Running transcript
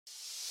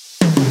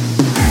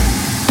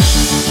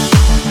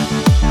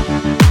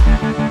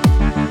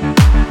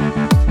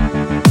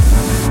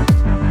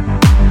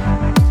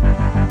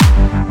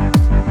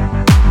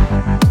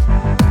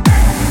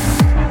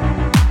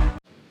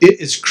It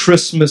is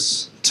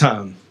Christmas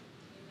time.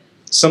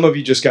 Some of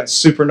you just got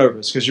super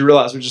nervous because you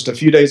realize we're just a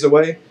few days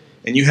away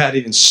and you hadn't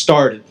even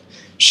started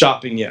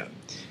shopping yet.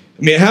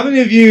 I mean, how many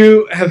of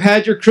you have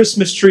had your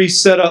Christmas tree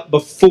set up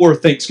before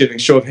Thanksgiving?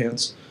 Show of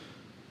hands.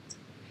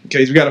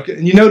 Okay,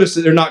 and you notice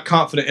that they're not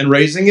confident in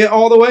raising it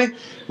all the way.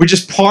 We're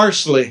just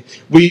partially.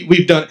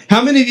 We've done it.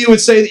 How many of you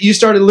would say that you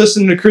started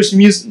listening to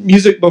Christmas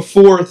music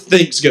before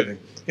Thanksgiving?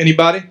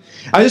 Anybody?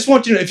 I just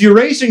want you to know, if you're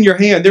raising your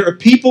hand, there are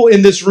people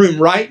in this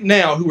room right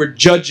now who are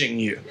judging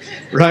you,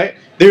 right?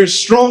 There's a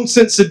strong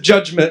sense of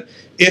judgment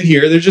in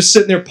here. They're just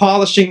sitting there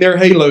polishing their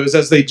halos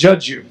as they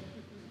judge you.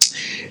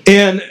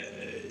 And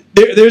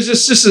there's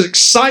this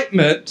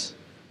excitement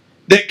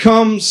that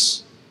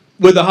comes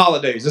with the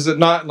holidays. Is it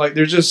not? Like,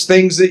 there's just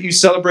things that you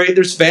celebrate.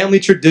 There's family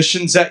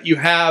traditions that you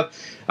have.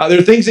 There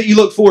are things that you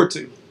look forward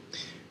to.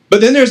 But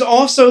then there's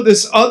also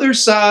this other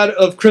side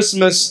of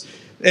Christmas,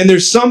 and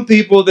there's some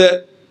people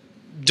that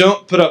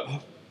don't put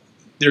up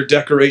their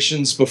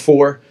decorations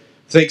before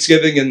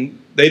Thanksgiving,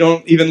 and they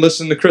don't even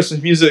listen to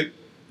Christmas music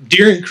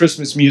during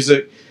Christmas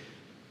music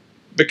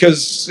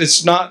because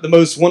it's not the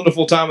most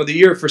wonderful time of the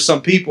year for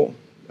some people.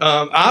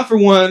 I, for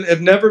one,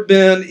 have never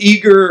been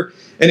eager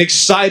and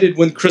excited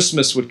when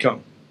Christmas would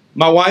come.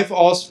 My wife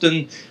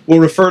often will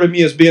refer to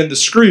me as being the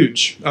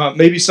Scrooge.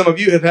 Maybe some of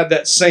you have had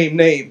that same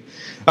name.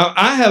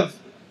 I have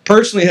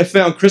personally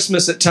found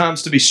Christmas at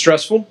times to be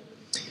stressful.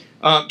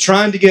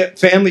 Trying to get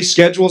family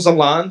schedules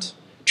aligned,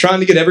 trying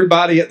to get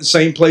everybody at the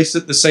same place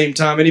at the same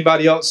time.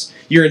 Anybody else,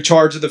 you're in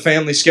charge of the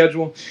family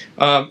schedule.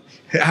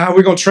 How are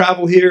we going to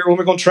travel here? When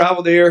we're going to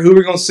travel there? Who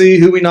we're going to see?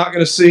 Who we're not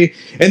going to see?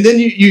 And then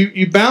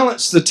you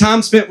balance the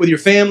time spent with your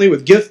family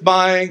with gift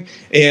buying,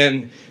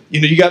 and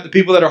you got the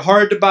people that are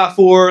hard to buy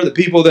for, the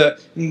people that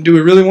do we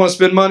really want to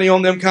spend money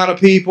on them kind of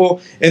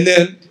people, and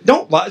then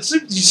don't lie.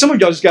 Some of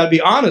y'all just got to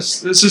be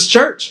honest. This is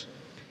church.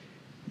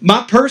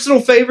 My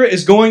personal favorite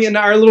is going into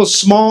our little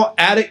small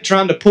attic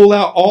trying to pull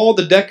out all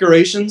the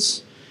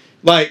decorations.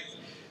 Like,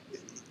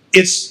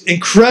 it's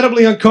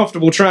incredibly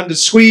uncomfortable trying to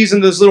squeeze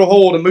into this little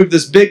hole to move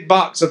this big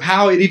box. Of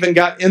how it even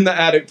got in the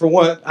attic, for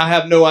one, I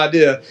have no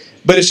idea.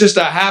 But it's just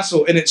a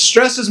hassle, and it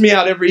stresses me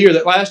out every year.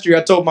 That last year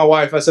I told my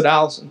wife, I said,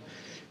 Allison,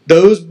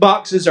 those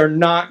boxes are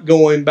not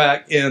going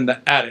back in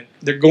the attic.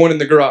 They're going in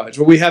the garage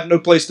where we have no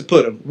place to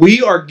put them.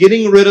 We are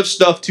getting rid of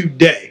stuff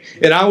today.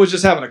 And I was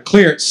just having a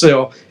clearance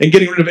sale and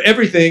getting rid of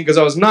everything because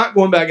I was not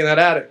going back in that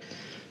attic.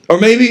 Or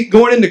maybe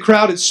going into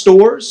crowded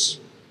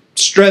stores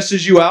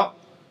stresses you out.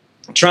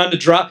 Trying to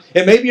drive.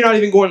 And maybe you're not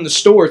even going to the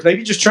stores. Maybe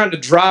you're just trying to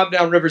drive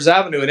down Rivers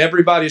Avenue and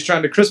everybody's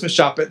trying to Christmas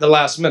shop at the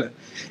last minute.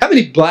 How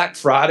many Black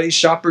Friday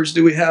shoppers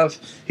do we have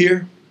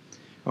here?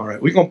 All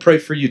right, we're going to pray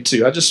for you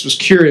too. I just was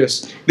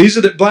curious. These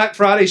are the Black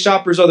Friday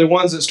shoppers are the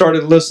ones that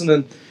started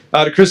listening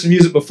to Christmas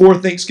music before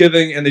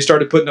Thanksgiving, and they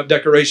started putting up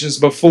decorations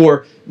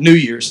before New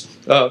Year's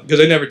because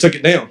they never took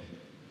it down.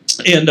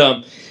 And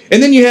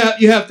then you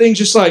have things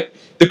just like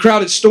the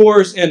crowded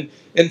stores, and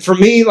for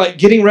me, like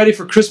getting ready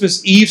for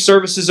Christmas Eve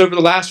services over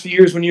the last few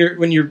years when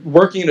you're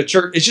working in a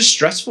church, it's just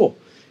stressful.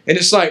 And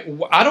it's like,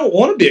 I don't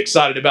want to be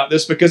excited about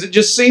this because it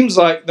just seems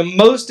like the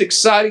most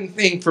exciting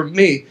thing for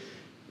me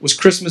was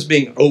Christmas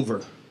being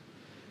over,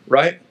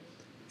 right?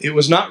 It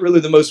was not really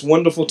the most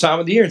wonderful time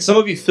of the year. And some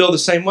of you feel the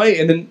same way.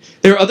 And then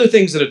there are other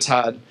things that are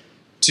tied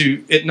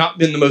to it not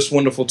being the most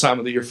wonderful time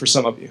of the year for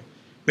some of you.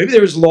 Maybe there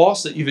was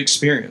loss that you've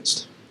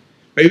experienced.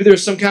 Maybe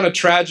there's some kind of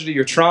tragedy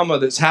or trauma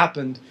that's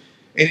happened,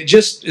 and it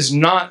just is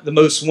not the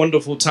most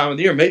wonderful time of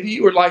the year. Maybe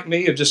you were like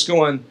me of just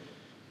going,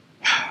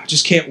 I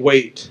just can't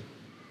wait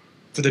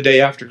for the day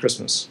after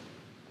Christmas.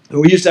 And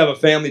we used to have a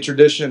family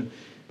tradition.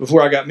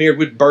 Before I got married,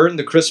 we'd burn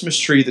the Christmas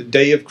tree the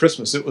day of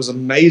Christmas. It was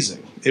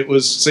amazing. It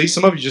was, see,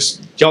 some of you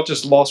y'all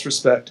just lost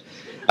respect.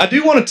 I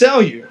do want to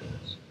tell you,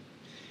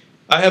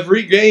 I have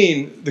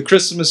regained the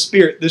Christmas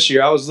spirit this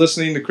year. I was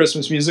listening to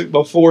Christmas music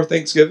before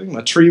Thanksgiving.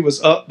 My tree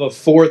was up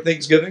before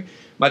Thanksgiving.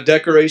 My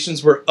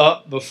decorations were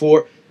up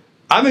before.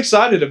 I'm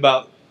excited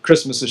about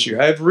Christmas this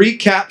year. I have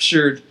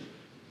recaptured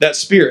that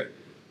spirit.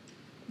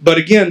 But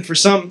again, for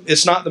some,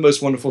 it's not the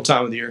most wonderful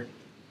time of the year.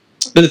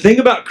 But the thing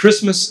about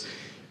Christmas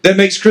that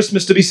makes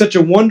Christmas to be such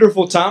a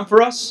wonderful time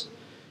for us,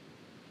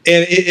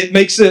 and it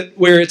makes it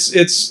where it's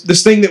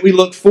this thing that we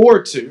look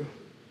forward to.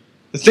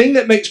 The thing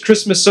that makes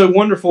Christmas so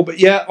wonderful, but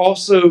yet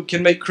also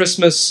can make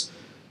Christmas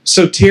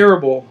so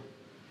terrible,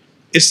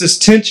 is this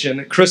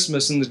tension at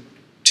Christmas. And the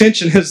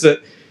tension is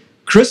that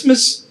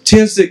Christmas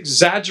tends to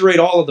exaggerate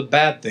all of the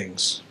bad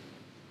things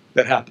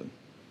that happen.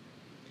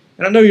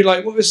 And I know you're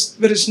like, well,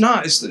 but it's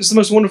not. It's the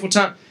most wonderful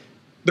time.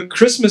 But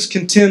Christmas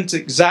can tend to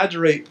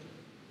exaggerate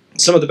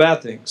some of the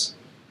bad things.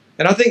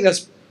 And I think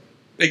that's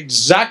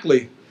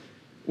exactly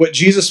what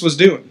Jesus was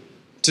doing.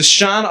 To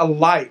shine a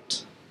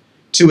light,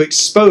 to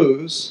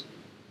expose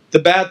the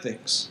bad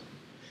things.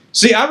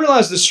 See, I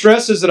realized the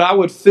stresses that I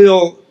would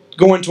feel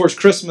going towards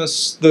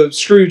Christmas, the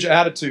Scrooge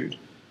attitude,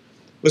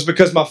 was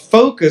because my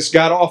focus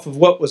got off of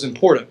what was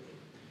important.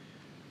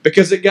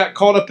 Because it got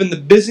caught up in the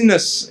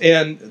busyness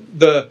and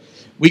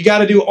we got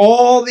to do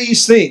all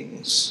these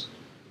things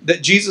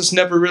that Jesus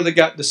never really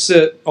got to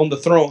sit on the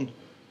throne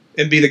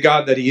and be the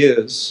God that he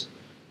is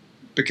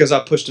because I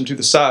pushed him to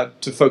the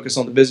side to focus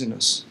on the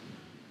busyness.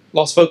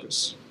 Lost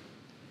focus.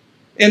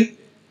 And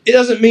it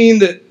doesn't mean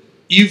that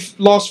you've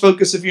lost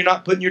focus if you're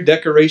not putting your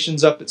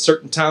decorations up at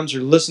certain times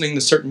or listening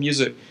to certain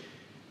music.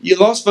 You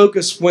lost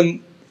focus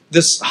when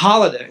this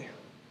holiday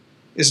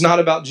is not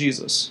about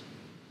Jesus.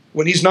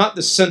 When he's not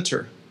the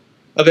center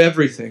of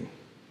everything.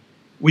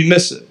 We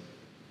miss it.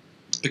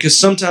 Because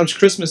sometimes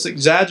Christmas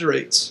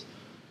exaggerates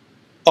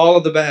all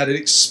of the bad. It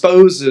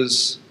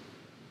exposes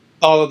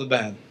all of the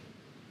bad.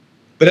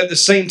 But at the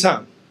same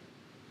time,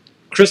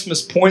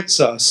 Christmas points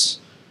us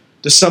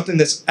to something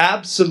that's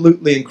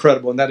absolutely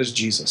incredible, and that is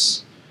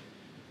Jesus.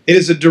 It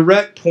is a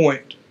direct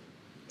point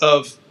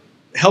of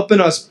helping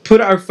us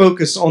put our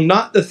focus on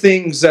not the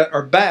things that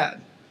are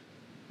bad,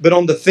 but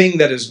on the thing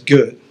that is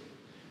good.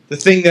 The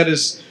thing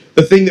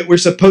that we're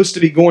supposed to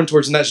be going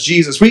towards, and that's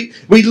Jesus. We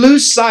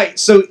lose sight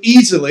so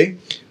easily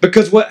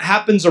because what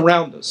happens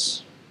around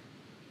us.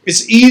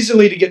 It's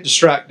easily to get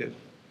distracted.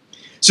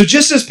 So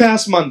just this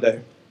past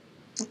Monday,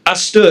 I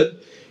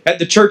stood at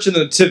the Church of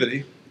the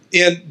Nativity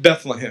in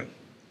Bethlehem.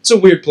 It's a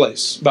weird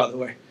place, by the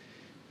way.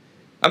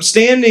 I'm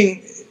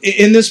standing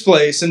in this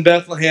place in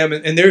Bethlehem,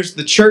 and there's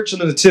the Church of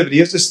the Nativity.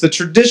 It's just the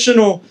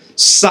traditional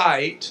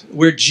site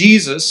where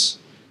Jesus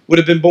would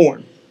have been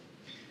born.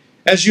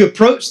 As you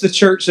approach the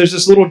church, there's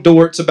this little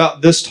door. It's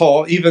about this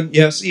tall. Even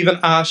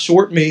I,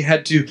 short me,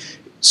 had to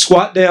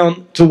squat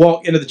down to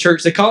walk into the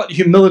church. They call it the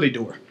humility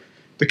door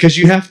because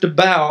you have to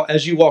bow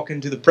as you walk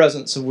into the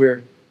presence of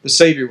where the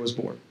Savior was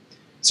born.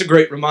 It's a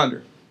great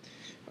reminder.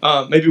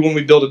 Maybe when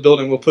we build a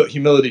building, we'll put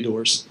humility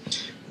doors.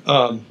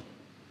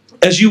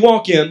 As you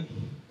walk in,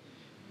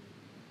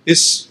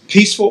 it's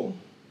peaceful,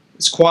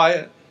 it's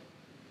quiet,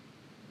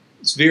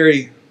 it's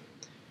very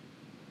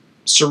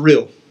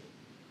surreal.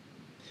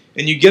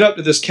 And you get up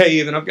to this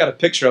cave, and I've got a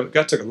picture of it.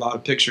 I took a lot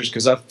of pictures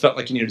because I felt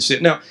like you needed to see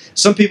it. Now,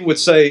 some people would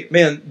say,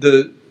 man,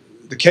 the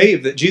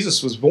cave that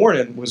Jesus was born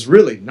in was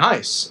really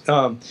nice.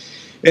 And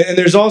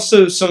there's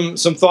also some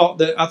thought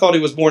that I thought he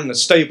was born in a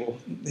stable.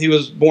 He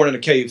was born in a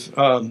cave.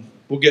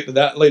 We'll get to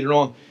that later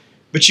on.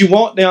 But you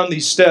walk down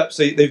these steps.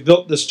 They've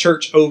built this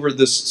church over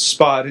this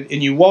spot.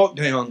 And you walk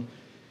down,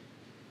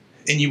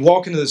 and you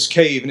walk into this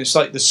cave, and it's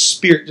like the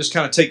Spirit just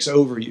kind of takes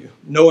over you,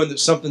 knowing that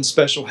something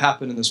special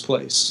happened in this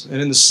place.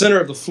 And in the center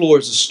of the floor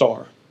is a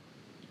star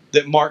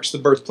that marks the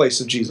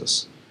birthplace of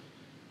Jesus.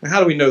 And how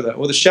do we know that?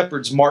 Well, the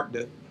shepherds marked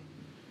it.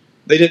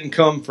 They didn't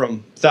come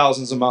from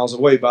thousands of miles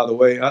away, by the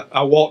way.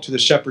 I walked to the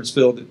shepherd's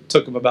field. It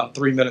took them about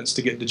 3 minutes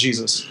to get to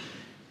Jesus.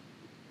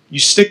 You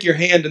stick your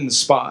hand in the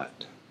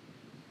spot,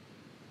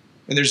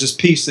 and there's this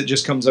peace that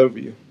just comes over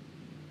you.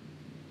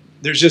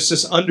 There's just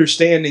this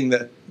understanding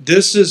that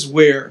this is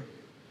where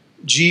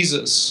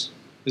Jesus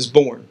is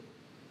born.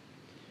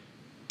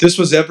 This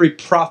was every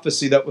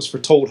prophecy that was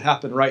foretold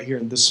happened right here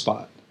in this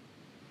spot.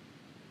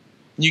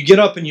 You get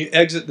up and you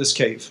exit this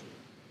cave.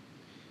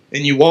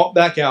 And you walk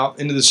back out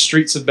into the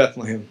streets of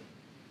Bethlehem.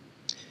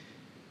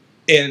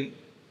 And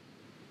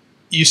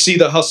you see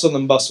the hustle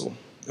and bustle.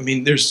 I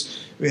mean,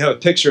 we have a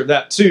picture of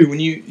that too. When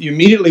you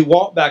immediately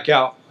walk back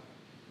out,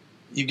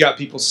 you've got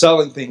people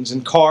selling things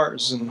and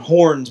cars and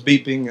horns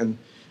beeping and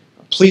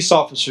police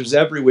officers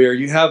everywhere.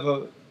 You have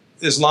a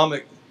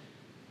Islamic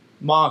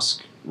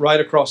mosque right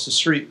across the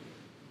street.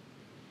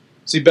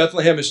 See,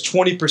 Bethlehem is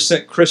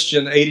 20%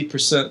 Christian,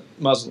 80%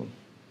 Muslim.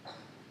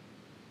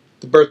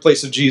 The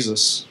birthplace of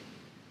Jesus.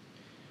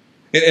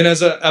 And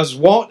as I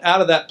walked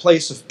out of that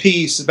place of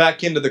peace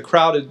back into the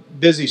crowded,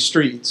 busy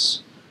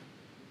streets,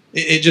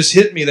 it just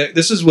hit me that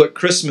this is what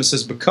Christmas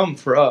has become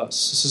for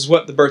us. This is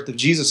what the birth of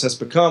Jesus has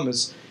become.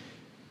 Is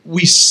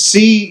we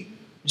see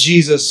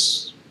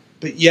Jesus,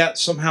 but yet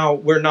somehow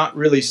we're not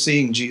really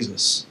seeing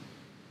Jesus.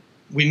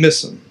 We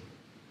miss him.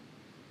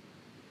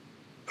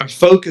 Our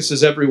focus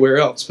is everywhere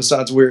else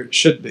besides where it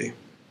should be.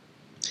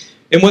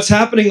 And what's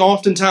happening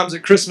oftentimes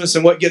at Christmas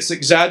and what gets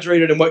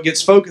exaggerated and what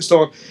gets focused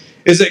on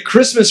is at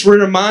Christmas we're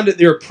reminded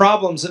there are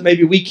problems that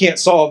maybe we can't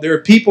solve. There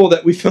are people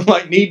that we feel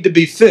like need to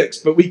be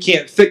fixed, but we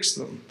can't fix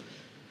them.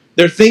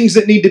 There are things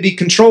that need to be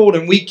controlled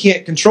and we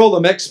can't control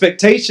them.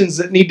 Expectations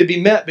that need to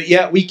be met, but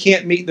yet we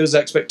can't meet those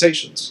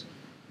expectations.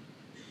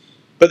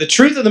 But the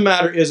truth of the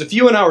matter is, if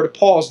you and I were to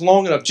pause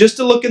long enough just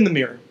to look in the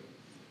mirror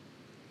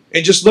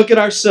and just look at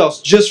ourselves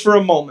just for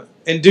a moment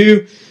and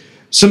do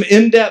some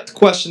in-depth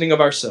questioning of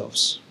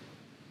ourselves,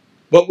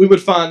 what we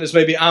would find is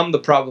maybe I'm the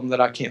problem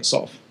that I can't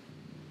solve.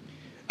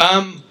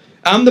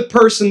 I'm the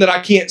person that I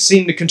can't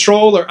seem to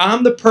control, or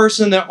I'm the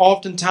person that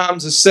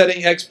oftentimes is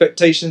setting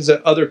expectations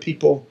that other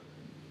people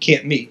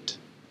can't meet.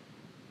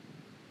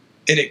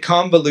 And it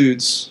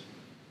convolutes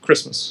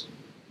Christmas.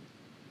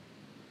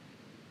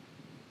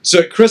 So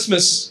at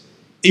Christmas,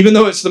 even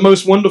though it's the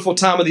most wonderful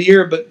time of the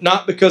year, but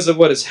not because of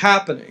what is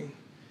happening,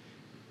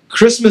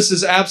 Christmas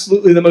is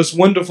absolutely the most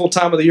wonderful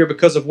time of the year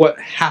because of what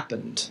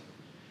happened.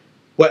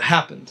 What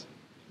happened.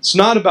 It's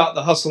not about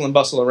the hustle and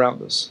bustle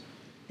around us.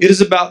 It is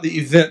about the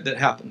event that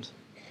happened.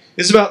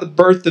 It's about the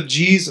birth of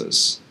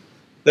Jesus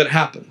that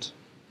happened.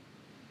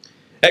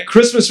 At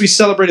Christmas, we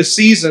celebrate a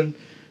season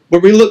where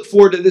we look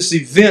forward to this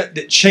event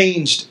that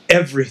changed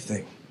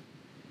everything.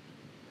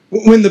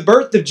 When the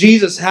birth of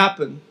Jesus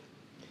happened,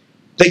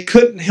 they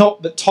couldn't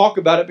help but talk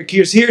about it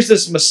because here's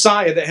this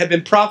Messiah that had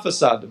been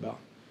prophesied about.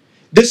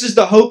 This is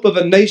the hope of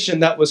a nation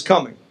that was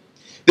coming.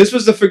 This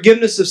was the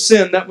forgiveness of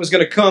sin that was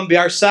going to come, be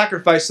our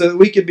sacrifice so that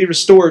we could be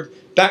restored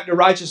back to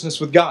righteousness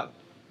with God.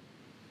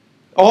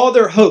 All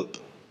their hope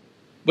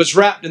was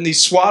wrapped in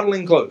these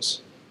swaddling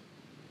clothes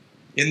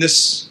in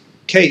this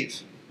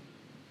cave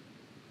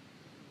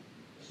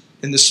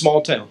in this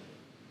small town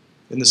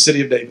in the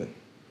city of David.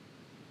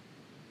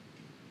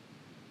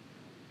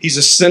 He's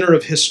a center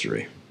of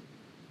history.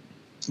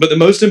 But the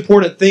most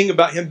important thing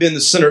about him being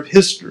the center of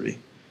history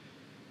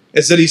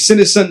is that he sent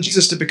his son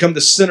Jesus to become the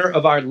center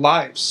of our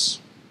lives.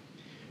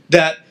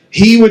 That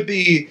he would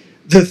be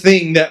the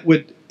thing that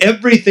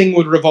everything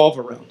would revolve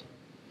around.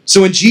 So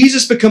when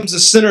Jesus becomes the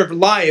center of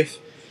life,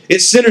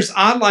 it centers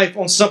our life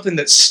on something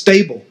that's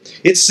stable.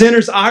 It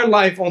centers our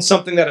life on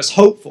something that is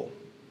hopeful.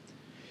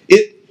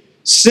 It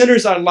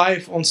centers our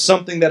life on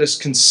something that is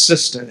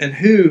consistent. And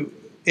who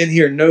in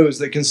here knows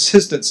that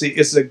consistency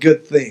is a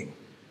good thing?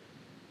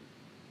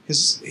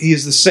 He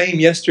is the same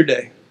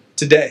yesterday,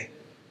 today,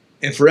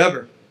 and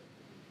forever.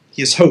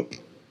 He is hope.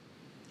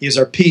 He is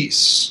our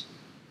peace.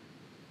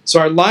 So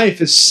our life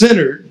is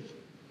centered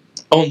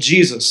on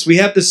Jesus. We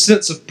have this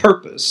sense of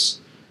purpose.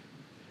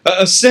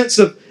 A sense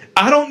of,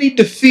 I don't need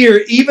to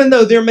fear, even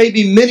though there may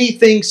be many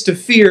things to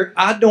fear,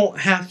 I don't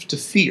have to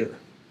fear.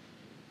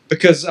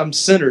 Because I'm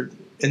centered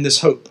in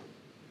this hope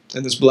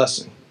and this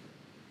blessing.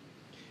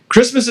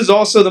 Christmas is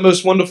also the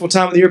most wonderful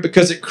time of the year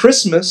because at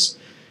Christmas,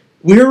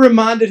 we're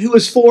reminded who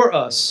is for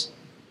us.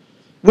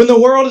 When the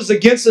world is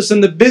against us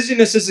and the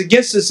busyness is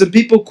against us and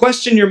people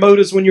question your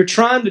motives when you're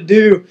trying to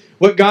do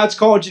what God's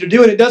called you to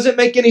do and it doesn't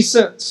make any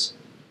sense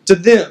to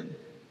them.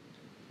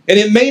 And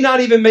it may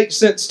not even make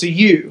sense to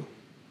you,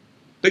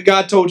 but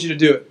God told you to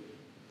do it.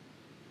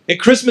 And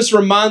Christmas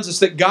reminds us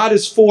that God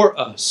is for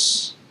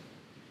us.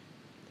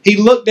 He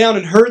looked down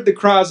and heard the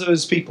cries of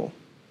his people.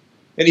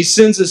 And he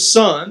sends his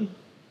son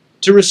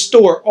to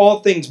restore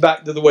all things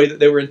back to the way that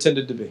they were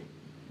intended to be.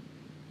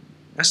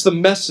 That's the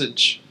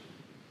message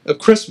of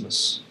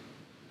Christmas.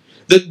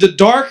 The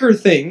darker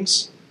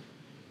things,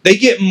 they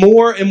get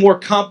more and more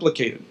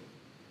complicated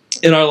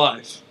in our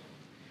life.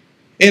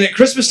 And at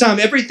Christmas time,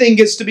 everything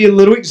gets to be a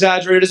little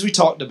exaggerated, as we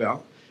talked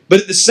about.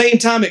 But at the same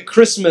time, at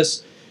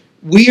Christmas,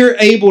 we are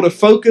able to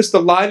focus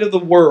the light of the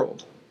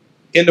world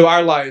into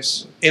our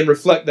lives and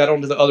reflect that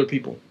onto the other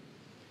people.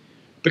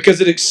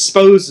 Because it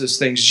exposes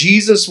things.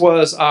 Jesus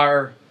was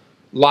our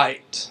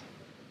light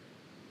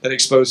that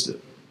exposed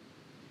it.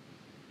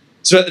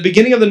 So at the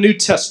beginning of the New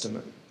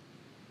Testament,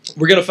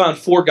 we're going to find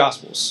 4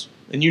 Gospels.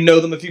 And you know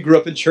them if you grew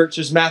up in church.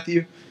 There's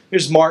Matthew,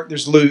 there's Mark,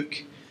 there's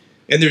Luke,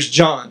 and there's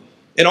John.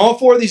 And all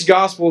 4 of these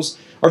Gospels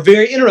are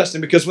very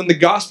interesting because when the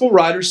Gospel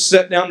writers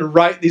sat down to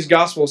write these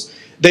Gospels,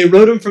 they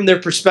wrote them from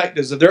their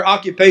perspectives of their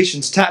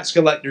occupations, tax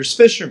collectors,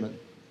 fishermen,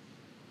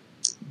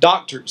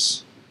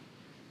 doctors.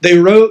 They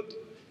wrote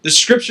the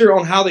scripture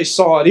on how they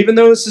saw it. Even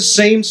though it's the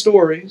same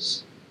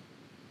stories,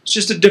 it's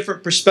just a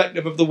different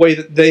perspective of the way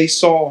that they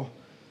saw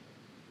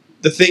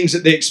the things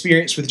that they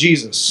experienced with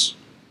Jesus.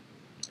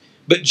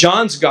 But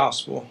John's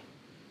gospel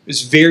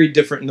is very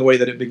different in the way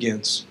that it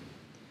begins.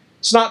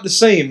 It's not the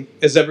same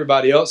as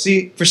everybody else.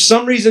 See, for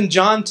some reason,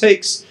 John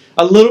takes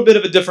a little bit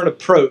of a different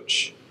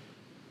approach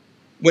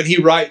when he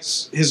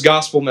writes his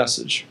gospel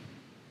message.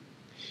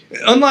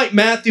 Unlike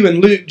Matthew and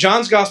Luke,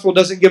 John's gospel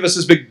doesn't give us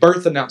this big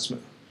birth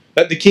announcement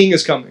that the king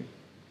is coming.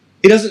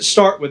 He doesn't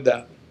start with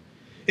that.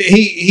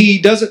 He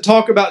doesn't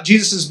talk about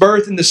Jesus'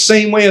 birth in the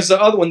same way as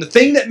the other one. The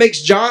thing that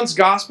makes John's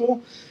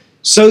gospel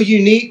so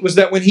unique was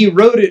that when he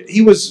wrote it,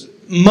 he was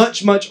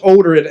much, much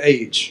older in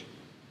age.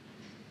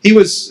 He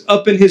was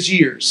up in his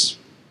years.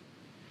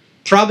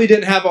 Probably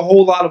didn't have a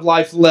whole lot of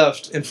life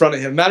left in front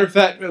of him. Matter of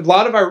fact, a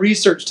lot of our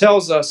research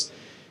tells us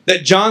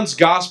that John's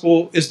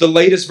gospel is the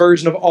latest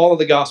version of all of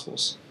the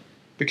gospels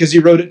because he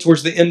wrote it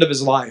towards the end of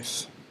his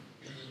life.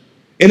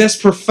 And that's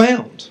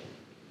profound.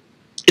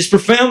 It's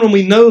profound when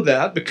we know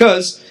that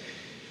because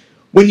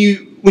when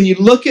you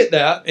look at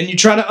that and you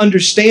try to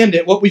understand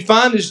it, what we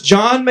find is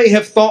John may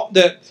have thought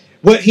that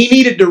what he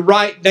needed to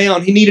write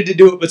down, he needed to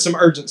do it with some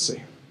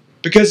urgency.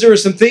 Because there were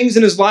some things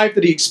in his life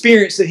that he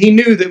experienced that he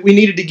knew that we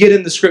needed to get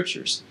in the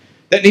scriptures,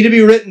 that need to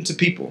be written to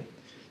people,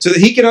 so that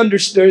he could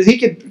understand, he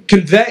could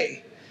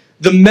convey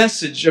the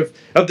message of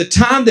the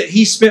time that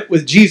he spent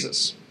with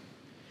Jesus.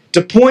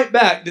 To point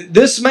back that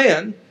this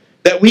man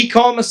that we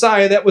call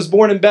Messiah that was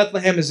born in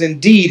Bethlehem is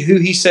indeed who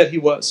he said he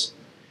was.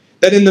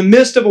 That in the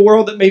midst of a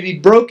world that may be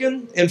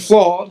broken and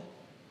flawed,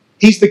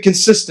 he's the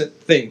consistent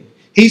thing.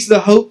 He's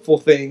the hopeful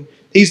thing.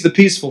 He's the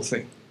peaceful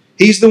thing.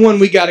 He's the one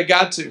we got to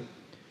guide to.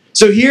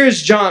 So here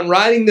is John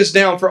writing this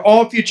down for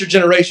all future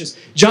generations.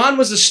 John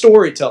was a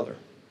storyteller.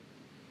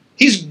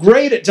 He's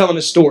great at telling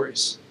his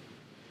stories.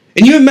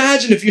 And you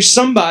imagine if you're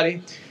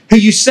somebody who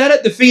you sat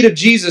at the feet of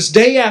Jesus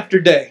day after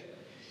day.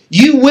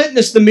 You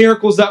witnessed the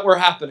miracles that were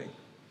happening.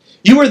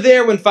 You were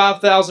there when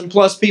 5,000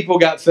 plus people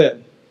got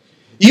fed.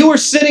 You were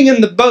sitting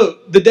in the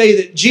boat the day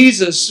that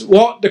Jesus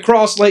walked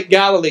across Lake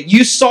Galilee.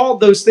 You saw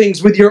those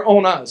things with your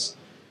own eyes.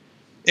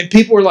 And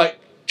people were like,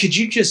 could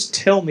you just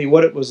tell me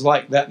what it was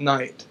like that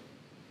night?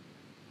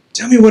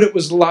 Tell me what it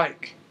was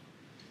like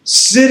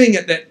sitting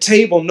at that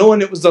table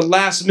knowing it was the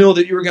last meal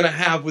that you were going to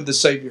have with the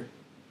Savior.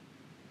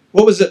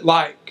 What was it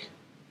like?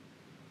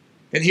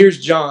 And here's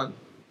John,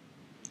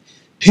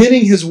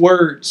 penning his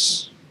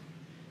words,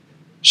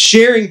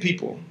 sharing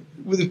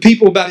with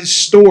people about his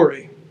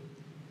story.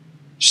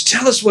 Just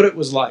tell us what it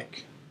was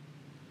like.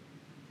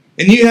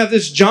 And you have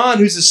this John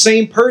who's the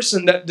same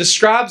person that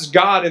describes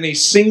God in a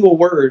single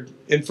word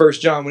in 1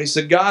 John when he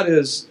said, God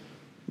is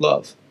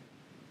love.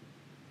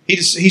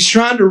 He's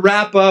trying to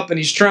wrap up and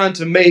he's trying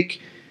to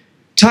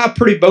tie a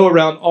pretty bow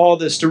around all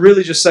this to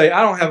really just say,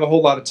 I don't have a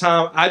whole lot of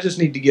time. I just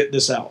need to get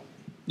this out.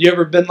 You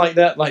ever been like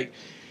that? Like,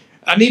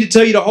 I need to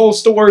tell you the whole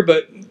story,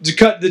 but to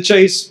cut the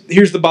chase,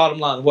 here's the bottom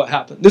line of what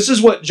happened. This is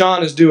what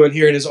John is doing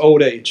here in his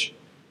old age.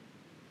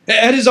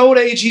 At his old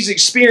age, he's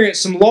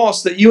experienced some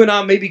loss that you and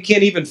I maybe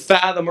can't even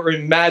fathom or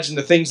imagine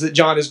the things that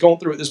John has gone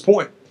through at this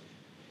point.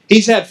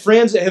 He's had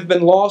friends that have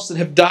been lost, that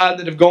have died,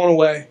 that have gone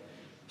away.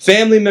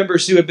 Family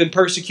members who have been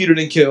persecuted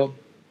and killed.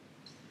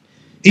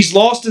 He's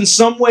lost in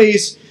some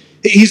ways,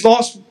 he's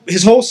lost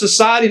his whole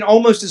society and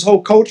almost his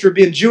whole culture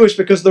being Jewish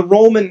because the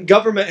Roman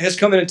government has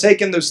come in and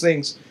taken those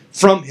things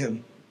from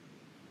him.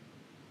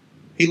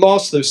 He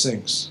lost those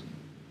things.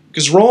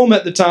 Because Rome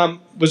at the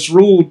time was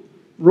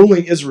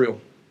ruling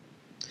Israel.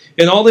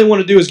 And all they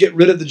wanted to do is get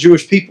rid of the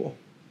Jewish people.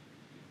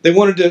 They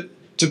wanted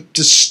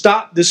to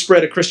stop this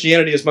spread of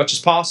Christianity as much as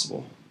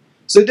possible.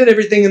 So they did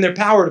everything in their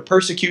power to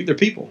persecute their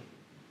people.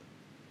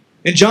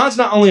 And John's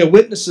not only a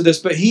witness to this,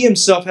 but he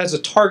himself has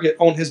a target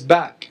on his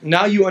back.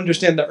 Now you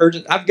understand the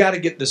urgent. I've got to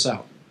get this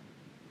out.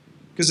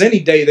 Because any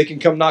day they can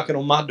come knocking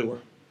on my door.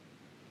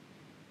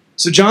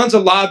 So John's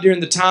alive during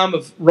the time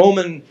of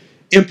Roman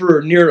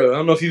Emperor Nero. I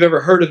don't know if you've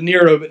ever heard of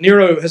Nero, but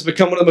Nero has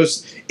become one of the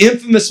most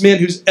infamous men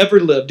who's ever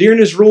lived. During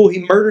his rule, he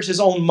murders his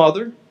own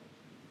mother.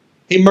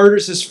 He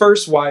murders his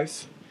first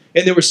wife.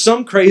 And there was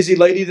some crazy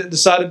lady that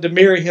decided to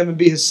marry him and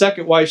be his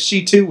second wife.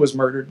 She too was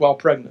murdered while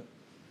pregnant.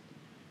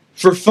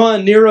 For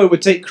fun, Nero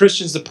would take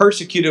Christians to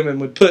persecute them and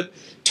would put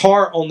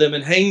tar on them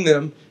and hang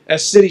them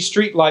as city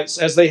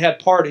streetlights as they had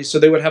parties so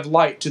they would have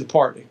light to the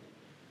party.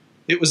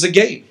 It was a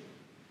game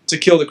to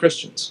kill the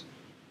Christians.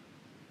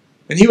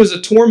 And he was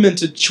a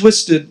tormented,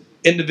 twisted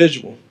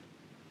individual.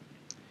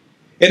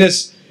 And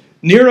as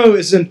Nero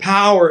is in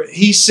power,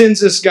 he sends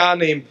this guy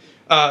named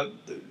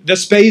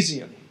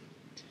Vespasian.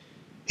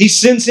 He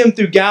sends him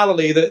through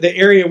Galilee, the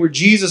area where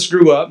Jesus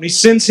grew up. And he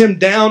sends him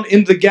down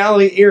into the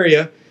Galilee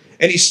area.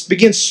 And he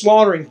begins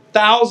slaughtering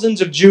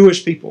thousands of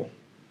Jewish people.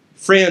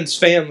 Friends,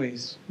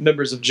 families,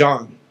 members of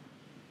John.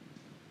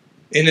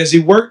 And as he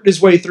worked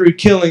his way through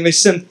killing, they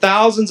sent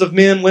thousands of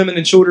men, women,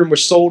 and children were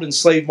sold in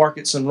slave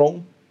markets in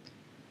Rome.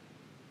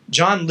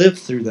 John lived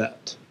through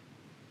that.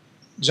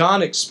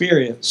 John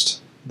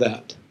experienced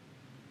that.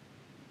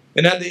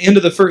 And at the end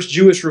of the first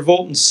Jewish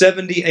revolt in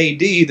 70 AD,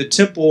 the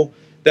temple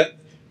that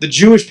the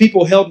Jewish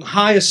people held in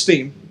high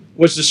esteem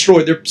was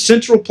destroyed. Their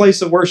central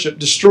place of worship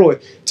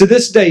destroyed. To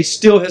this day,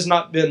 still has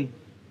not been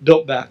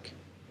built back.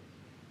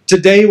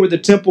 Today, where the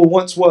temple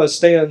once was,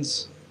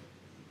 stands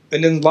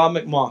an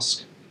Islamic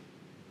mosque,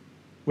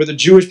 where the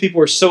Jewish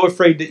people are so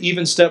afraid to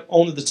even step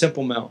onto the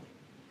Temple Mount.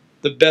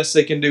 The best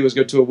they can do is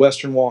go to a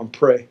Western Wall and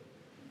pray.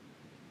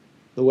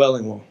 The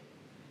Wailing Wall.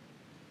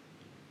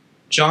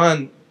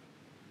 John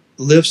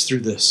lives through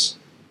this.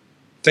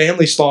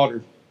 Family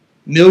slaughtered.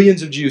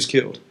 Millions of Jews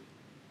killed.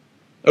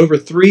 Over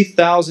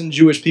 3,000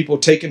 Jewish people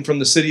taken from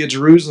the city of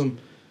Jerusalem,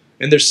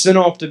 and they're sent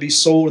off to be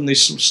sold in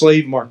these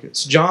slave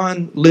markets.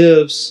 John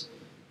lives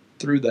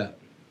through that.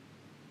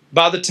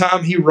 By the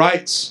time he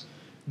writes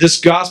this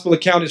gospel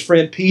account, his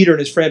friend Peter and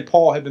his friend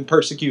Paul have been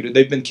persecuted.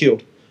 They've been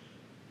killed.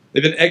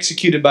 They've been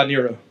executed by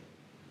Nero.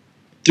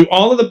 Through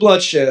all of the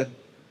bloodshed,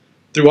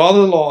 through all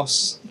of the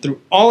loss, through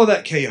all of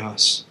that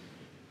chaos,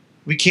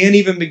 we can't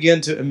even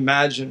begin to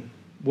imagine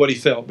what he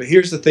felt. But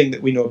here's the thing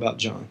that we know about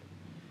John.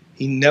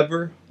 He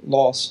never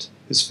lost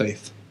his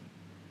faith.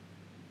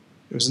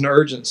 There was an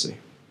urgency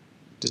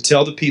to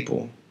tell the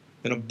people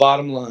in a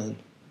bottom line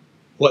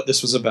what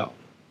this was about.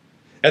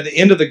 At the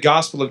end of the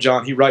Gospel of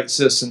John, he writes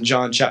this in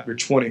John chapter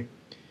 20.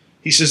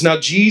 He says, "Now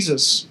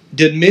Jesus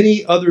did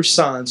many other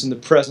signs in the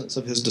presence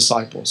of his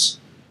disciples,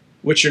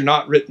 which are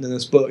not written in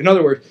this book." In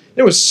other words,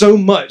 there was so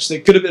much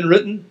that could have been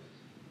written,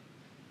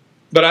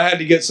 but I had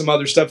to get some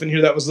other stuff in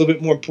here that was a little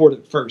bit more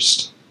important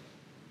first.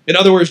 In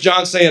other words,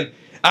 John's saying,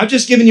 I've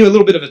just given you a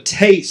little bit of a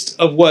taste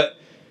of what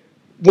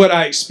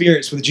I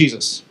experienced with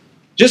Jesus.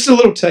 Just a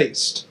little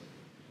taste.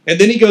 And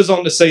then he goes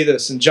on to say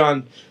this in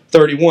John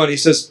 31. He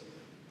says,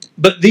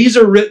 "But these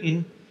are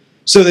written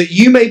so that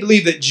you may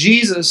believe that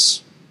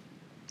Jesus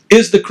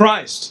is the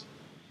Christ,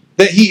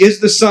 that he is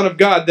the Son of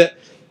God, that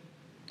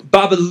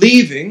by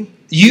believing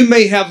you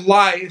may have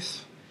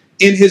life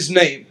in his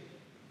name."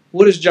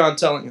 What is John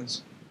telling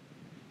us?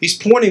 He's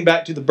pointing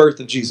back to the birth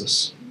of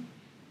Jesus.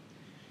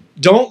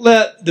 Don't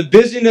let the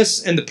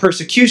busyness and the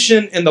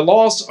persecution and the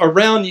loss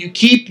around you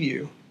keep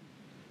you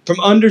from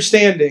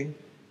understanding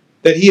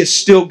that he is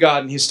still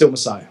God and he's still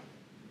Messiah.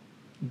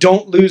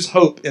 Don't lose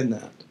hope in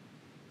that.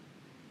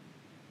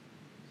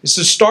 It's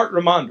a stark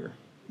reminder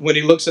when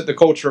he looks at the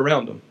culture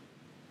around him.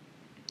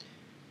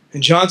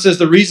 And John says,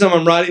 the reason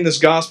I'm writing this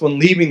gospel and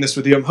leaving this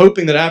with you, I'm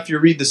hoping that after you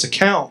read this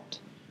account,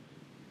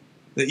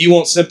 that you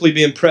won't simply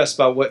be impressed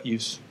by what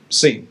you've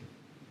seen.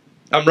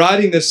 I'm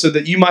writing this so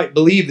that you might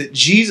believe that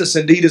Jesus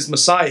indeed is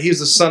Messiah. He is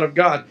the Son of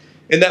God.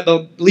 And that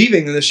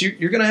believing in this,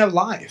 you're going to have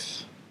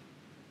life.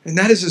 And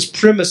that is his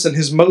premise and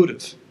his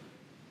motive.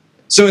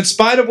 So in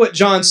spite of what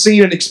John's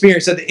seen and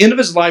experienced at the end of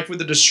his life with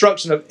the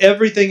destruction of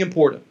everything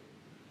important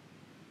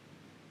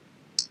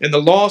and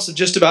the loss of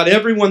just about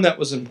everyone that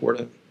was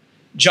important,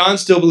 John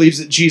still believes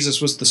that Jesus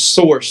was the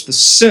source, the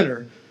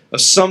center of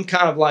some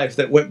kind of life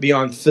that went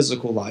beyond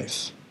physical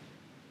life.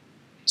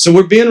 So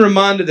we're being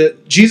reminded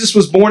that Jesus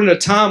was born at a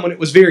time when it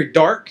was very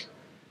dark.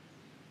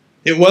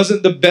 It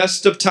wasn't the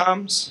best of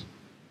times.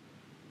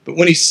 But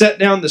when he sat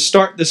down to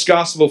start this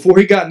gospel, before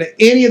he got into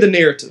any of the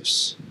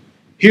narratives,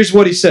 here's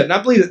what he said. And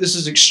I believe that this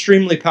is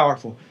extremely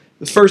powerful.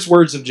 The first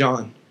words of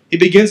John. He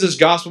begins his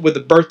gospel with the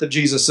birth of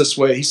Jesus this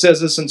way. He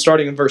says this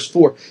starting in verse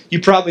 4. You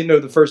probably know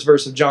the first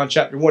verse of John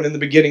chapter 1. In the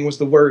beginning was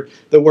the Word.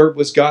 The Word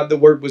was God. The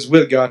Word was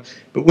with God.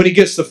 But when he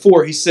gets to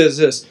 4, he says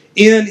this.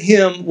 In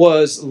him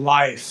was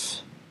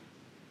life.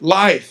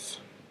 Life.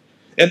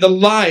 And the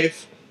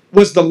life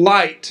was the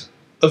light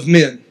of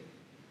men.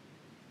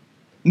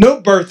 No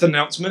birth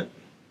announcement.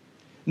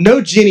 No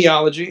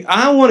genealogy.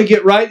 I want to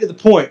get right to the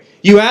point.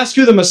 You ask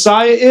who the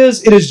Messiah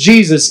is? It is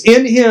Jesus.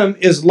 In him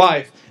is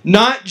life.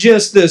 Not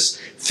just this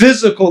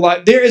physical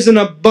life. There is an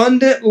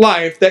abundant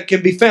life that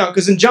can be found.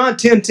 Because in John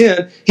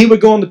 10:10, he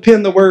would go on to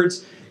pen the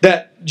words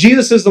that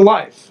Jesus is the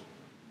life.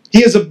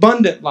 He is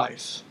abundant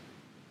life.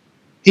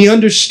 He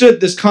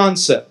understood this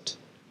concept.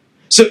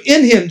 So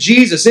in him,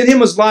 Jesus, in him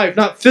was life,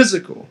 not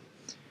physical.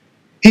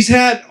 He's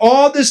had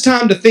all this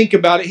time to think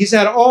about it. He's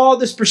had all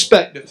this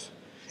perspective.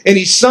 And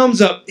he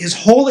sums up his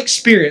whole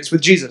experience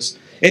with Jesus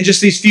in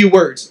just these few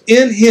words.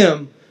 In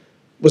him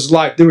was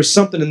life. There was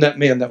something in that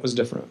man that was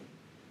different.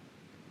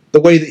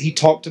 The way that he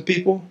talked to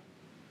people,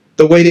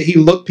 the way that he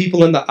looked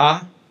people in the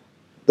eye,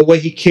 the way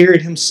he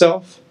carried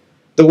himself,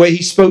 the way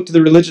he spoke to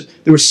the religious.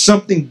 There was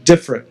something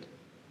different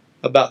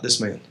about this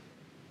man.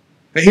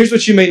 Now here's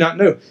what you may not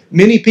know.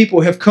 Many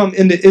people have come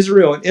into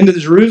Israel and into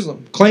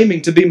Jerusalem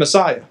claiming to be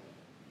Messiah.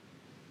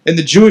 And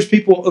the Jewish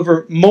people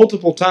over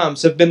multiple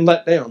times have been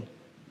let down.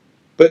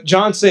 But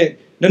John's saying,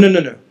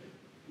 no.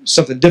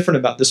 Something different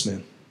about this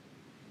man.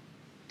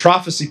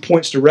 Prophecy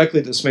points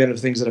directly to this man of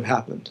things that have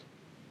happened.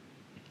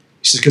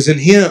 He says, because in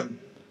him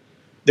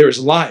there is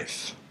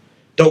life.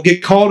 Don't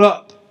get caught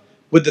up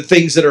with the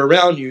things that are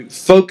around you.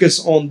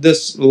 Focus on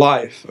this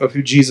life of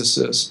who Jesus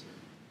is.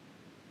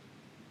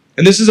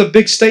 And this is a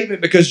big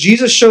statement because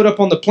Jesus showed up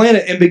on the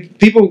planet and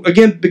people,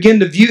 again, began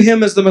to view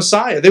him as the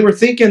Messiah. They were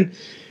thinking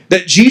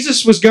that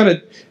Jesus was going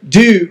to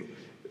do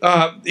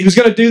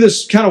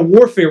this kind of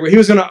warfare where he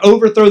was going to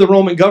overthrow the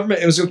Roman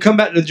government and was going to come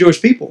back to the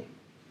Jewish people.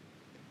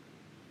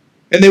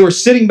 And they were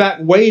sitting back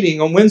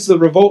waiting on when's the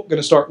revolt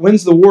going to start?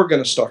 When's the war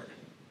going to start?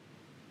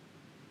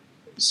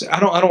 So I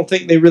don't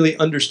think they really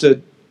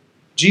understood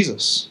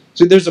Jesus.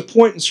 See, there's a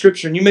point in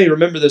Scripture, and you may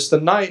remember this, the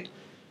night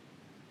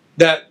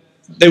that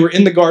they were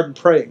in the garden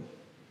praying,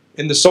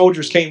 and the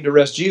soldiers came to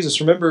arrest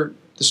Jesus. Remember,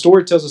 the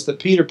story tells us that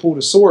Peter pulled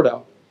his sword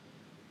out,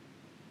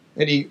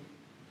 and he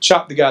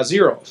chopped the guy's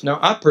ear off. Now,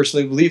 I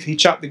personally believe he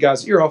chopped the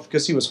guy's ear off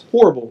because he was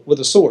horrible with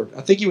a sword.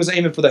 I think he was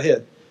aiming for the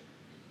head,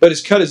 but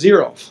he's cut his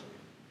ear off.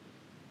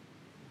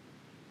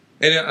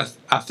 And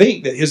I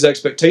think that his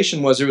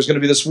expectation was there was going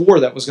to be this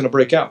war that was going to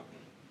break out.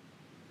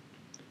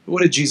 But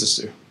what did Jesus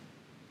do?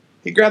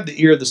 He grabbed the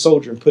ear of the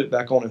soldier and put it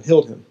back on and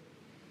healed him.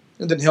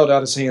 And then held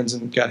out his hands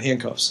and got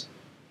handcuffs.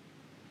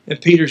 And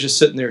Peter's just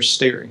sitting there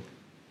staring.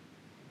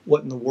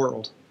 What in the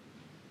world?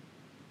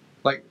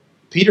 Like,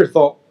 Peter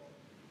thought,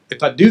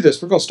 if I do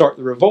this, we're going to start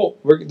the revolt.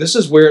 This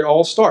is where it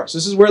all starts.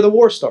 This is where the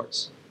war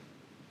starts.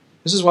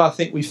 This is why I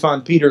think we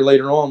find Peter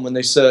later on when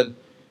they said,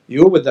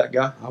 you were with that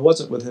guy. I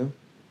wasn't with him.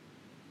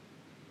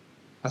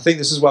 I think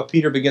this is why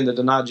Peter began to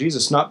deny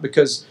Jesus. Not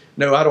because,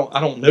 no, I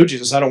don't know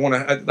Jesus. I don't want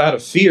to, out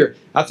of fear.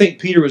 I think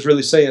Peter was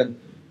really saying,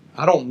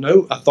 I don't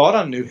know. I thought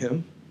I knew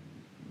him,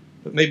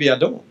 but maybe I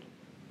don't.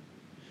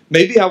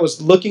 Maybe I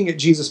was looking at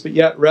Jesus, but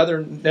yet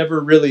rather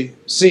never really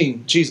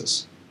seeing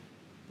Jesus.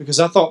 Because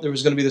I thought there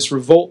was going to be this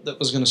revolt that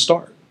was going to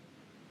start.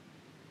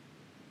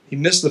 He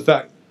missed the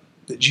fact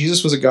that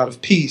Jesus was a God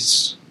of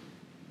peace.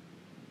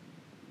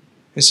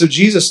 And so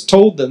Jesus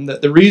told them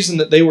that the reason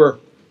that they were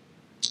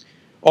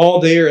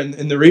all there and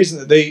the reason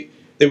that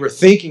they were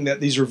thinking that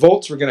these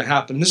revolts were going to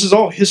happen, this is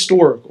all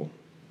historical.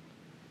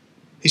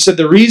 He said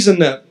the reason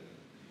that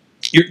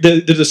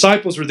the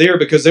disciples were there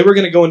because they were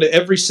going to go into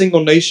every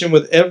single nation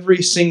with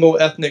every single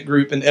ethnic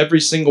group and every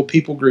single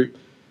people group.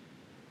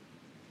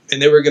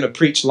 And they were going to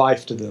preach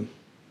life to them.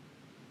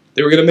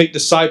 They were going to make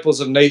disciples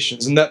of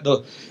nations. And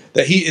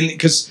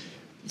because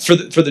For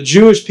the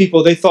Jewish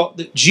people, they thought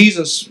that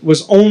Jesus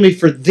was only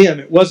for them.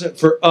 It wasn't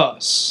for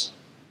us.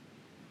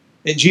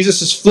 And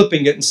Jesus is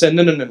flipping it and saying,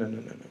 no, no, no, no,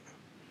 no, no, no.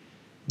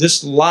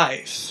 This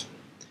life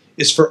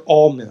is for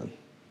all men.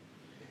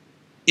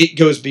 It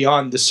goes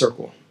beyond this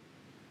circle.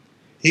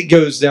 It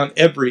goes down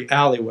every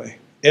alleyway,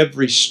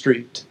 every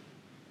street.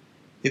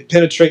 It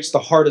penetrates the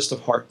hardest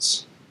of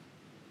hearts.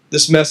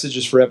 This message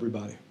is for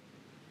everybody.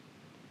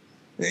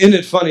 Isn't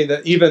it funny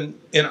that even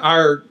in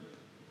our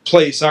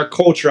place, our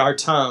culture, our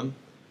time,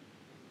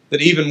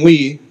 that even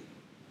we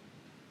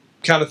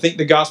kind of think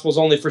the gospel is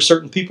only for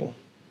certain people?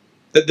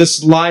 That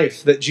this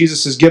life that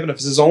Jesus has given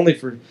us is only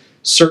for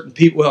certain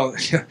people. Well,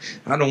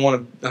 I don't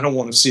want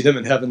to see them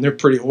in heaven. They're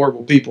pretty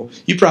horrible people.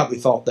 You probably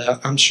thought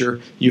that. I'm sure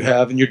you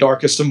have in your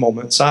darkest of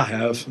moments. I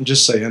have. I'm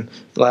just saying.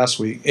 Last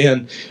week,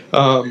 and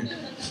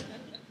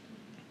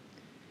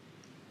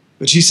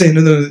but he's saying,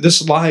 no,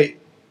 this light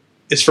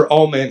is for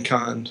all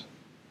mankind.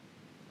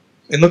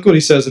 And look what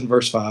he says in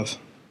verse 5.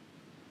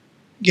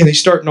 Again,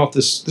 he's starting off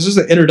this. This is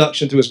the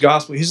introduction to his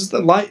gospel. He says, the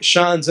light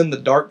shines in the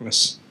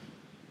darkness.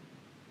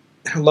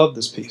 I love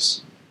this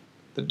piece.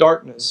 The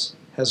darkness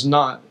has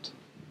not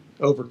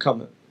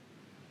overcome it.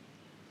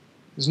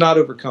 Has not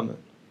overcome it.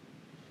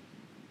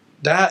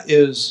 That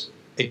is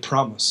a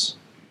promise.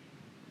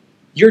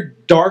 Your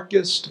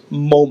darkest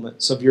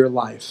moments of your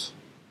life,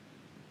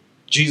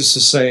 Jesus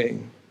is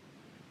saying,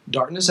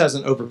 darkness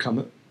hasn't overcome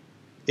it.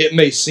 It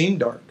may seem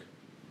dark,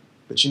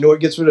 but you know what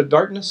gets rid of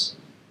darkness?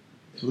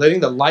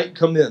 Letting the light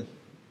come in.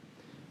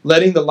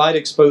 Letting the light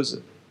expose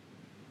it.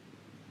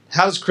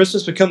 How does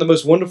Christmas become the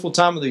most wonderful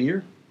time of the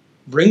year?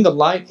 Bring the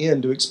light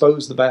in to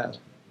expose the bad.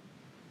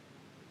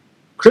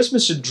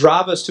 Christmas should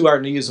drive us to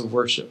our knees of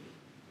worship.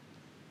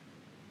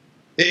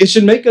 It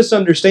should make us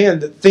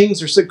understand that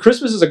things are...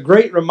 Christmas is a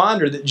great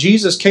reminder that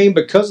Jesus came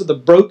because of the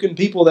broken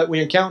people that we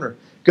encounter.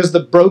 Because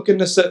of the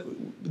brokenness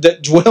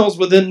that dwells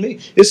within me.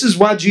 This is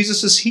why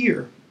Jesus is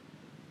here.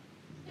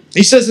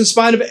 He says, in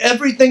spite of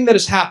everything that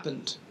has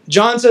happened,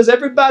 John says,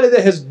 everybody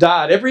that has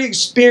died, every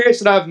experience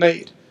that I've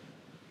made,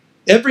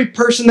 every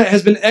person that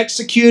has been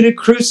executed,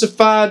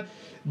 crucified,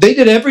 they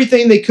did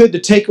everything they could to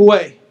take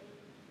away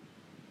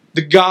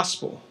the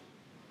gospel.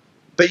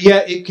 But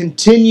yet it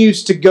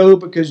continues to go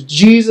because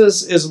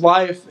Jesus is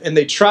life, and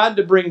they tried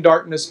to bring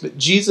darkness, but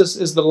Jesus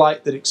is the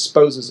light that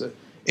exposes it,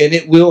 and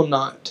it will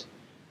not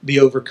be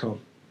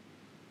overcome.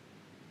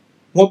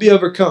 Won't be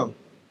overcome.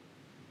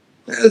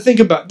 Think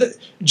about it.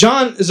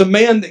 John is a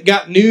man that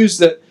got news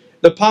that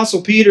the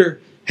Apostle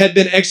Peter had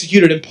been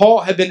executed and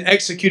Paul had been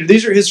executed.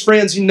 These are his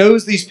friends. He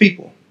knows these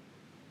people.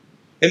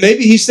 And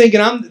maybe he's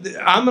thinking,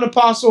 I'm an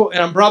apostle and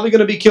I'm probably going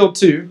to be killed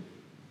too.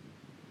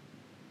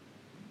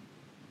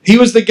 He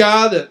was the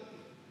guy that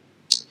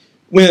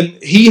when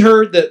he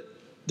heard that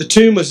the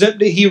tomb was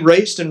empty, he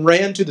raced and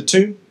ran to the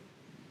tomb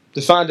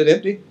to find it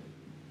empty.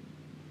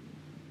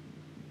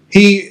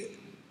 He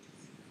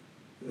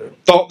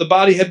thought the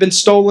body had been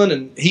stolen,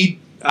 and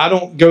I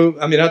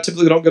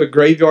typically don't go to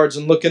graveyards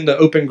and look into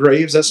open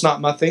graves. That's not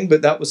my thing,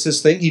 but that was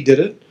his thing. He did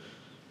it.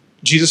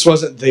 Jesus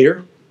wasn't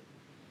there.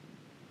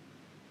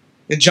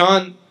 And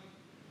John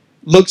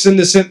looks in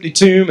this empty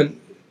tomb, and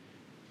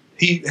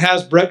he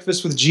has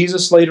breakfast with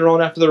Jesus later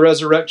on after the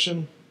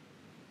resurrection.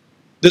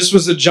 This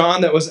was a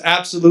John that was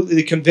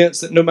absolutely convinced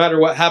that no matter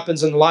what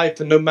happens in life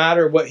and no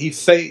matter what he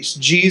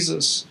faced,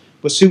 Jesus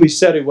was who he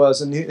said he was,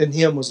 and in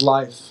him was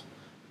life.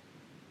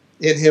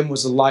 In him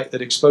was the light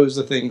that exposed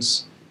the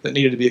things that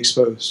needed to be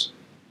exposed.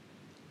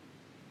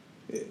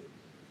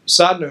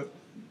 Side note,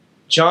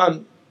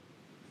 John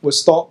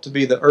was thought to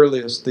be the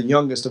earliest, the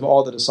youngest of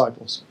all the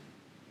disciples.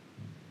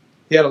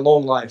 He had a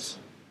long life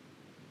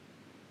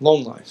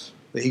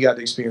that he got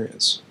to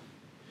experience.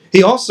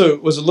 He also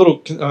was a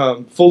little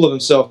full of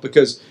himself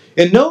because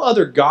in no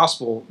other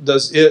gospel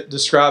does it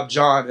describe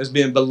John as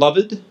being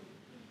beloved.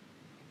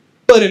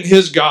 But in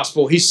his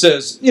gospel, he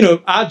says,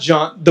 I,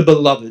 John, the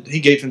beloved. He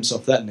gave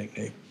himself that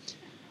nickname.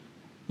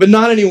 But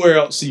not anywhere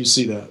else do you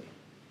see that.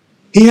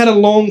 He had a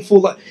long, full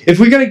life. If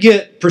we're going to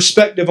get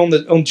perspective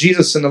on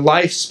Jesus and the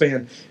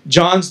lifespan,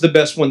 John's the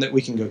best one that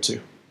we can go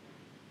to.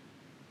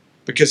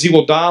 Because he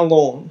will die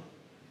alone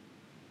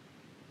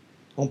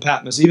on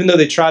Patmos, even though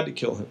they tried to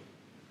kill him.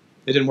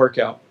 It didn't work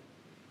out.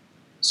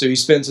 So he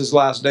spends his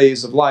last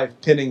days of life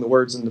penning the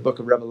words in the book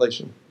of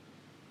Revelation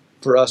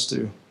for us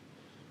to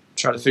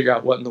try to figure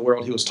out what in the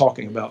world he was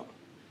talking about,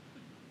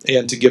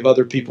 and to give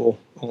other people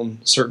on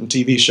certain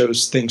TV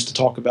shows things to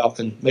talk about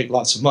and make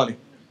lots of money.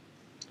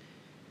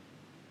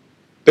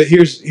 But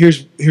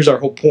here's our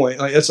whole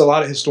point. It's a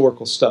lot of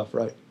historical stuff,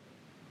 right?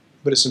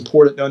 But it's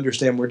important to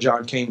understand where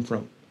John came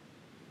from.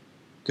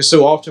 Because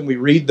so often we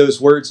read those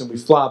words and we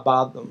fly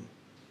by them.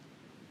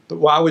 But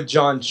why would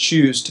John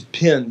choose to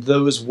pen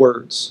those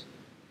words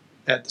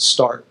at the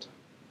start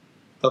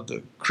of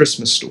the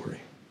Christmas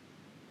story?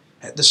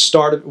 At the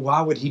start of it,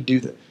 why would he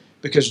do that?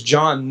 Because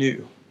John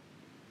knew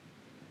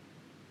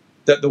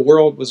that the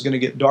world was going to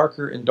get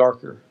darker and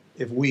darker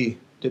if we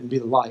didn't be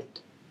the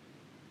light.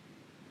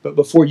 But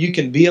before you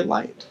can be a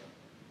light,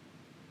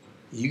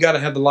 you got to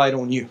have the light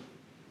on you.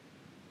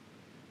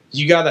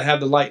 You got to have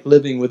the light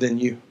living within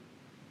you.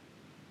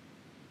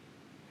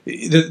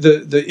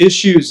 The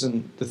issues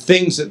and the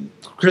things that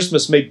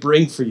Christmas may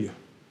bring for you,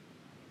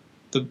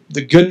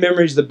 the good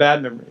memories, the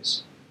bad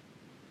memories,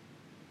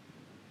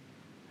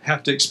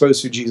 have to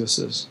expose who Jesus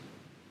is.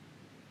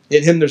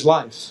 In him there's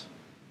life.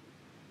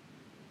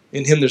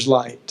 In him there's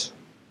light.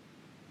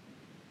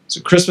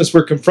 So Christmas,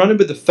 we're confronted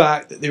with the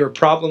fact that there are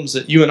problems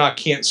that you and I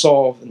can't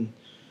solve, and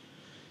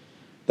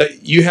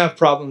that you have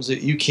problems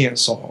that you can't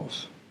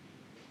solve.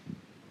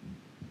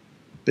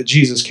 But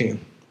Jesus can.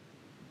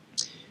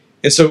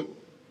 And so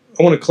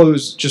I want to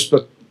close just by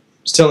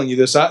telling you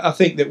this. I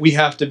think that we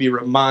have to be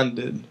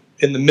reminded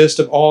in the midst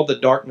of all the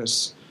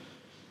darkness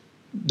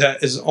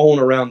that is on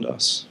around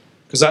us.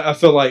 Because I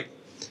feel like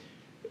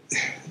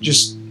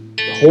just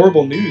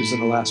horrible news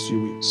in the last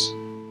few weeks.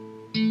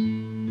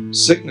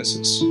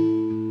 Sicknesses.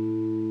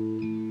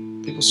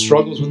 People's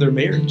struggles with their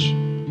marriage.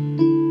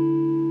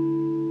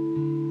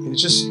 And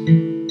it's just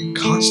a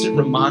constant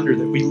reminder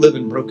that we live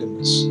in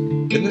brokenness,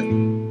 isn't it?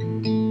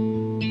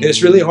 And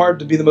it's really hard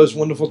to be the most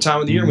wonderful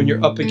time of the year when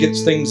you're up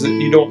against things that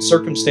you don't,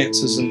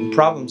 circumstances and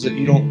problems that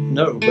you don't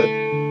know. But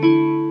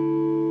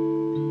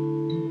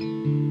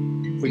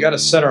we got to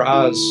set our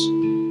eyes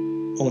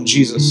on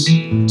Jesus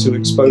to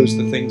expose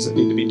the things that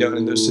need to be done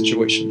in those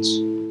situations.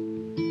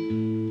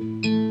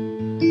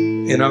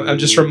 And I'm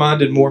just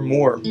reminded more and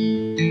more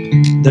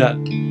that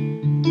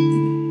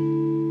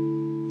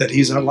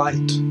he's our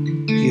light.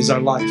 He is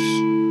our life.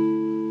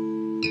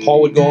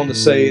 Paul would go on to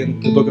say in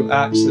the book of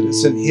Acts that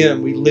it's in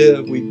him we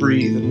live, we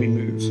breathe, and we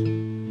move.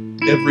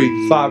 Every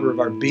fiber of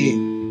our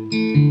being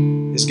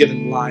is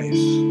given life.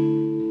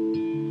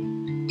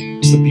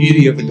 It's the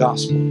beauty of the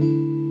gospel.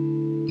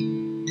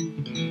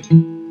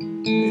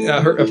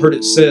 I've heard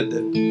it said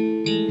that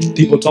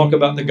people talk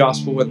about the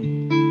gospel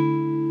and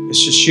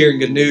it's just sharing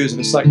good news,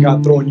 and it's like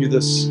God throwing you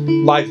this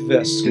life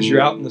vest because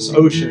you're out in this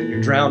ocean and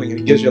you're drowning, and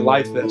he gives you a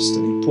life vest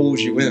and he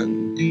pulls you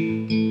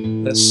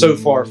in. That's so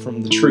far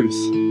from the truth.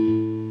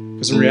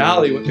 Because in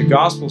reality, what the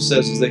gospel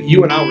says is that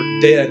you and I were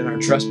dead in our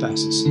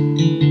trespasses.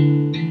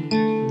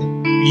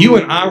 You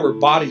and I were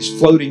bodies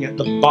floating at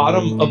the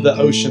bottom of the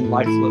ocean,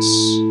 lifeless.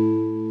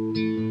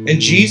 And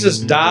Jesus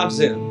dives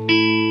in,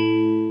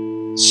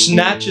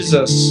 snatches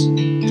us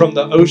from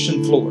the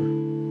ocean floor,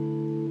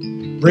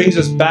 brings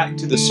us back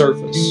to the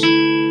surface,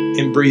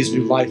 and breathes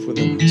new life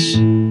within us.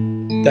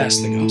 That's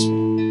the gospel.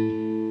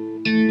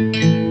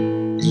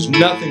 There's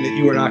nothing that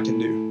you and I can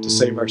do to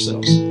save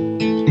ourselves.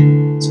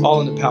 It's all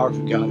in the power of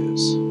who God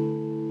is.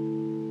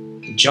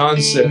 And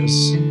John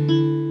says,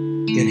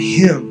 in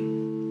him,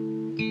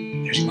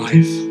 there's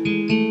life.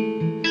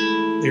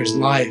 There's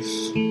life.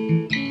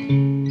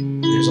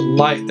 There's a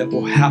light that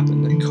will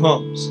happen, that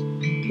comes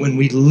when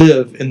we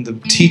live in the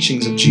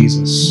teachings of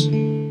Jesus.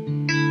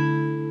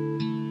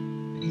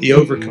 He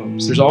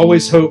overcomes. There's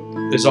always hope.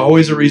 There's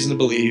always a reason to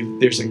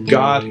believe. There's a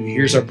God who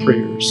hears our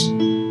prayers.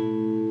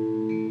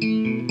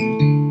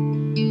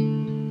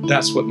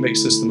 That's what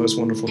makes this the most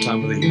wonderful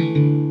time of the year.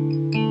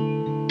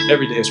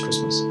 Every day is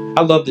Christmas.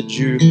 I love the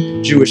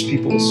Jewish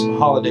people's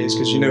holidays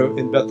because,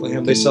 in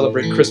Bethlehem, they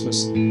celebrate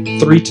Christmas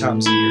 3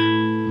 times a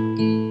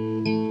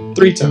year.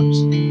 3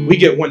 times. We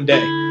get 1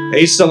 day.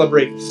 They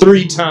celebrate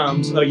 3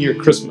 times a year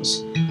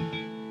Christmas.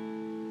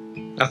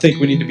 I think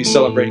we need to be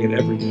celebrating it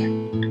every day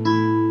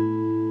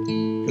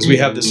because we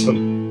have this hope.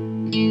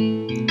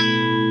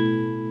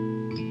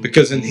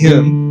 Because in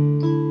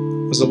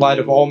him was the light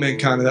of all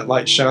mankind, and that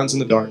light shines in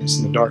the darkness,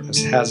 and the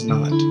darkness has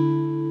not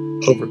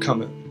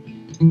overcome it.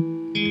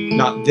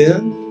 Not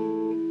then,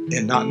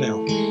 and not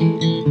now,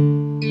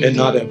 and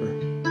not ever.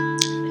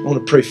 I want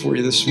to pray for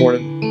you this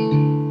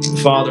morning.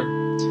 Father,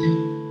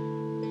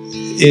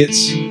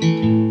 it's,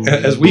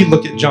 as we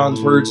look at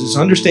John's words, is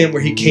understand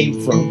where he came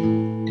from.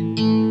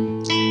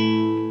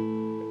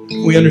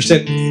 We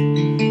understand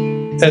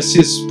as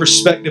his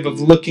perspective of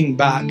looking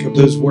back of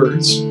those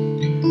words,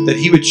 that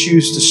he would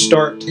choose to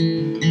start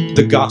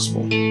the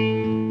gospel.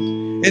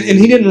 And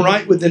he didn't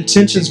write with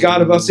intentions,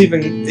 God, of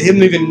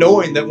him even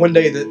knowing that one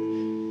day, that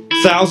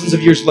thousands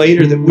of years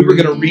later, that we were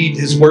going to read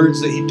his words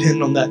that he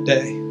penned on that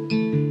day.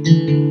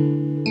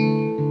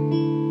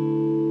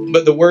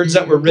 But the words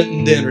that were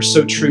written then are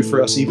so true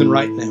for us even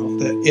right now,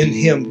 that in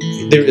him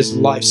there is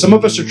life. Some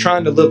of us are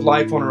trying to live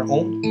life on our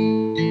own.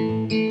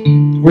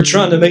 We're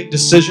trying to make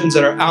decisions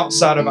that are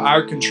outside of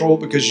our control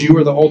because you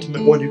are the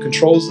ultimate one who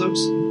controls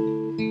those.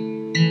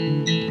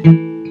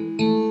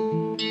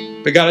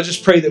 But God, I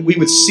just pray that we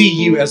would see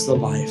you as the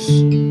life.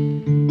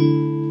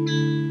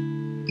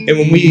 And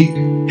when we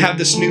have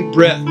this new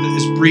breath that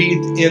is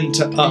breathed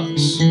into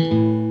us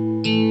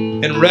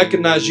and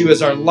recognize you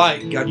as our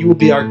light, God, you will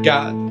be our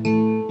guide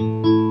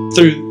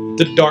through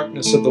the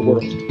darkness of the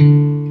world.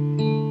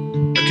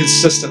 A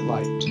consistent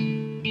light.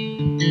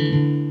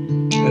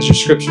 As your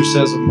scripture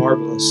says, a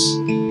marvelous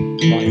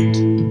light.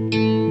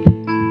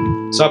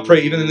 So I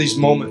pray even in these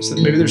moments that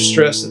maybe there's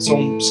stress that's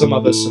on some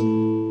of us,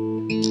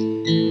 and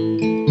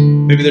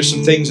Maybe there's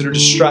some things that are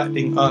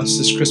distracting us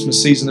this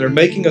Christmas season that are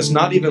making us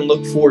not even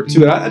look forward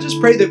to it. I just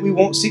pray that we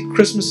won't see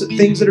Christmas at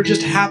things that are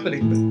just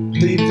happening,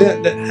 but the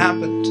event that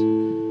happened,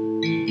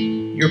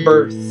 your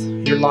birth,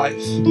 your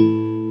life,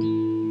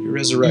 your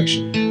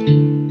resurrection.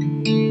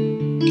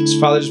 So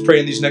Father, I just pray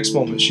in these next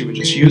moments you would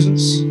just use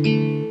us,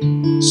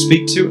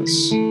 speak to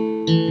us,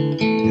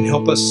 and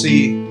help us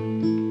see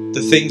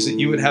the things that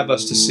you would have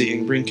us to see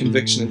and bring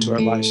conviction into our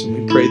lives. And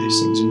we pray these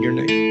things in your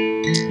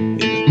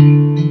name. Amen.